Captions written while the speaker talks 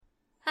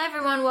Hi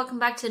everyone, welcome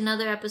back to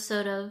another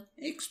episode of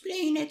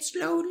Explain It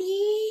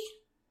Slowly.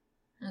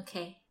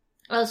 Okay.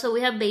 Oh, so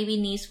we have baby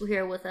niece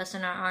here with us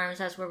in our arms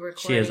as we're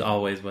recording. She is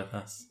always with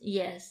us.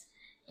 Yes.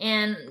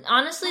 And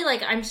honestly,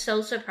 I'm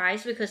so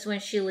surprised because when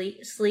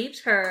she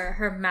sleeps,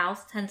 her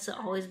mouth tends to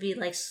always be,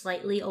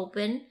 slightly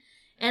open.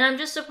 And I'm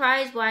just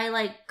surprised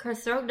why, her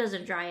throat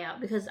doesn't dry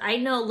out. Because I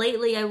know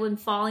lately I've been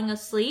falling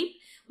asleep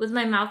with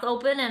my mouth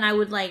open and I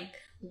would,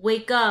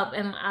 wake up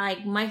and,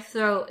 my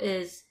throat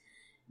is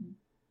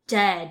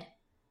dead.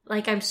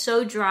 I'm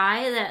so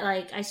dry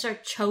that, I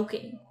start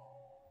choking.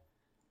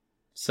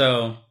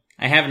 So,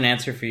 I have an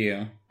answer for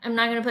you. I'm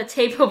not going to put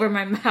tape over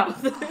my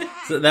mouth.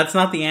 So that's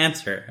not the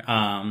answer.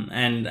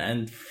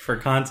 And for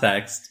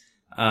context,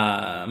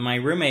 my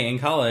roommate in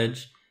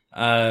college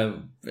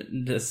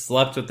just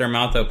slept with their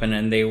mouth open,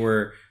 and they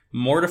were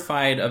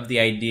mortified of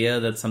the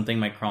idea that something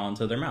might crawl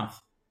into their mouth,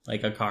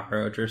 like a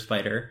cockroach or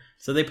spider.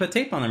 So they put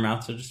tape on their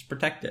mouth to just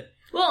protect it.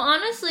 Well,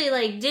 honestly,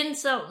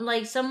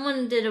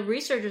 someone did a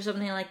research or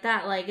something like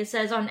that. It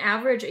says on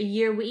average a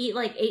year we eat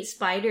 8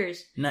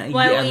 spiders.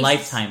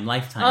 Lifetime.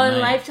 Oh,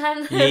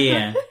 lifetime?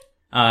 Yeah.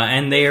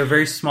 And they are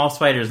very small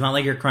spiders, not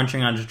like you're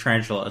crunching on a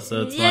tarantula.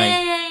 So it's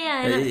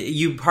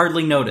you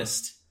hardly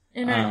noticed.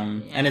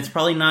 And it's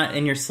probably not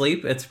in your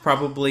sleep. It's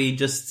probably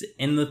just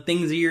in the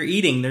things that you're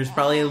eating. There's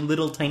probably a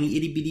little tiny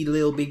itty bitty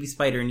little baby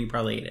spider, and you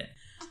probably ate it.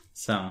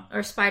 So.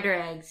 Or spider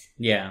eggs.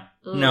 Yeah.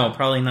 Ooh. No,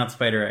 probably not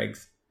spider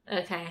eggs.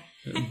 Okay.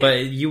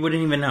 But you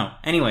wouldn't even know.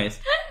 Anyways,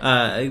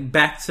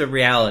 back to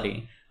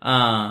reality.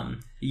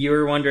 You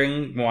were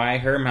wondering why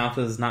her mouth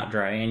is not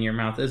dry and your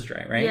mouth is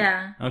dry, right?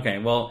 Yeah. Okay,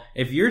 well,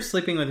 if you're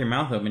sleeping with your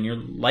mouth open, you're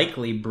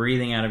likely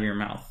breathing out of your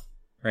mouth,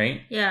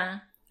 right? Yeah.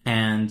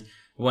 And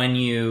when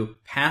you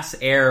pass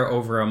air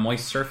over a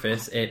moist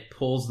surface, it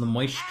pulls the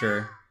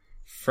moisture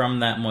from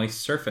that moist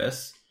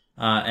surface,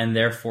 and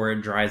therefore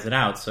it dries it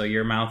out. So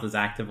your mouth is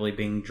actively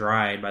being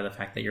dried by the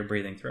fact that you're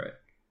breathing through it.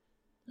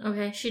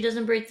 Okay, she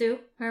doesn't breathe through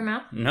her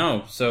mouth?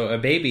 No, so a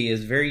baby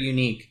is very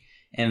unique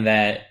in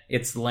that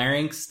its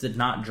larynx did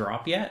not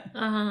drop yet,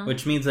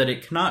 which means that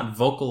it cannot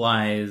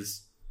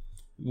vocalize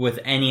with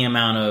any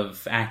amount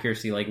of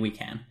accuracy like we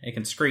can. It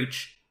can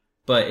screech,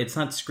 but it's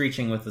not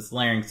screeching with its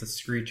larynx, it's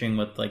screeching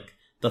with,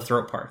 the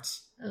throat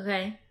parts.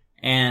 Okay.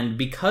 And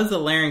because the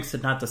larynx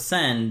did not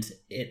descend,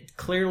 it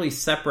clearly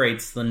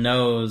separates the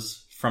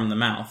nose from the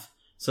mouth.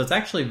 So it's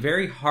actually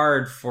very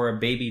hard for a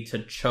baby to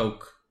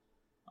choke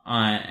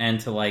and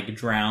to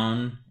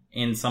drown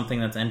in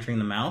something that's entering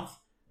the mouth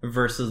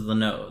versus the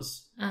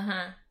nose.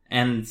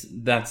 And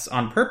that's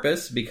on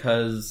purpose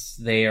because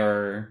they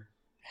are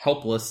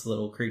helpless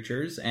little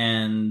creatures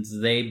and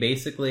they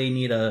basically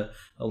need a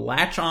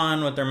latch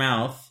on with their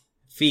mouth,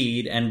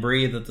 feed, and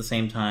breathe at the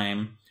same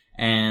time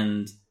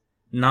and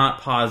not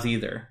pause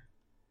either.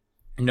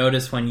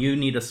 Notice when you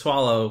need to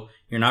swallow,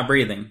 you're not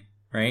breathing,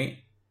 right?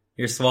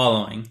 You're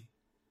swallowing.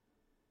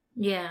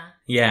 Yeah.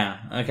 Yeah.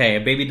 Okay,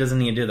 a baby doesn't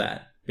need to do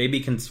that.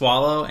 Baby can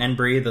swallow and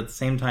breathe at the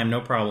same time,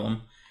 no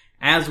problem,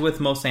 as with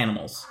most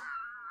animals.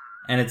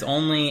 And it's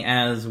only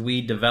as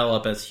we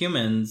develop as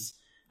humans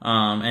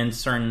and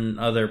certain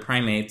other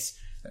primates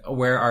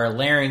where our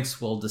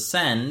larynx will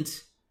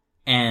descend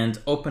and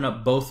open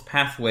up both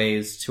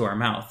pathways to our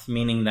mouth,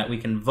 meaning that we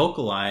can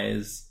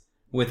vocalize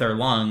with our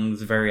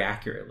lungs very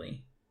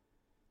accurately.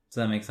 Does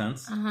that make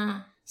sense?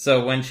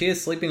 So when she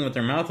is sleeping with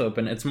her mouth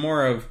open, it's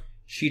more of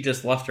she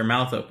just left her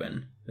mouth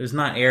open. There's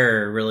not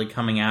air really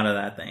coming out of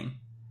that thing.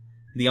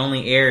 The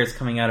only air is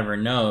coming out of her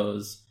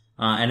nose,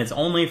 and it's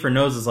only if her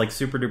nose is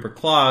super duper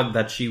clogged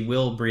that she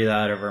will breathe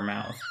out of her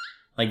mouth.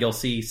 You'll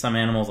see some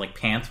animals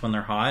pants when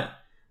they're hot.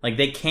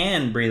 They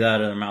can breathe out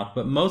of their mouth,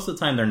 but most of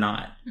the time they're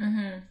not.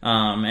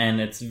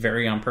 And it's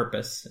very on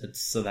purpose. It's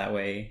so that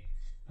way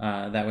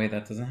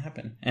that doesn't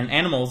happen. And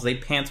animals, they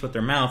pants with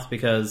their mouth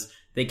because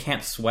they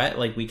can't sweat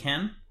like we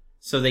can.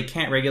 So they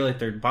can't regulate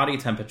their body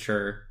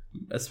temperature,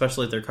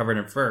 especially if they're covered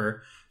in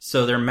fur.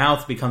 So their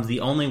mouth becomes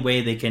the only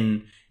way they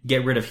can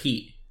get rid of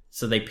heat.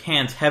 So they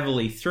pant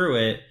heavily through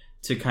it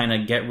to kind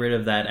of get rid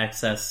of that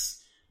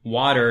excess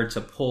water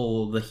to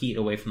pull the heat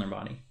away from their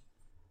body.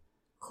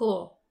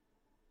 Cool.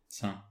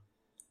 So,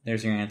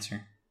 there's your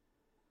answer.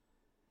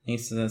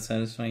 Niece, does that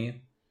satisfy you?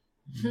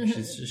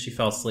 She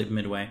fell asleep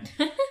midway.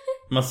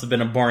 Must have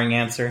been a boring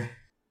answer.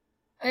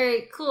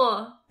 Alright,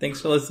 cool.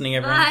 Thanks for listening,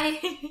 everyone. Bye.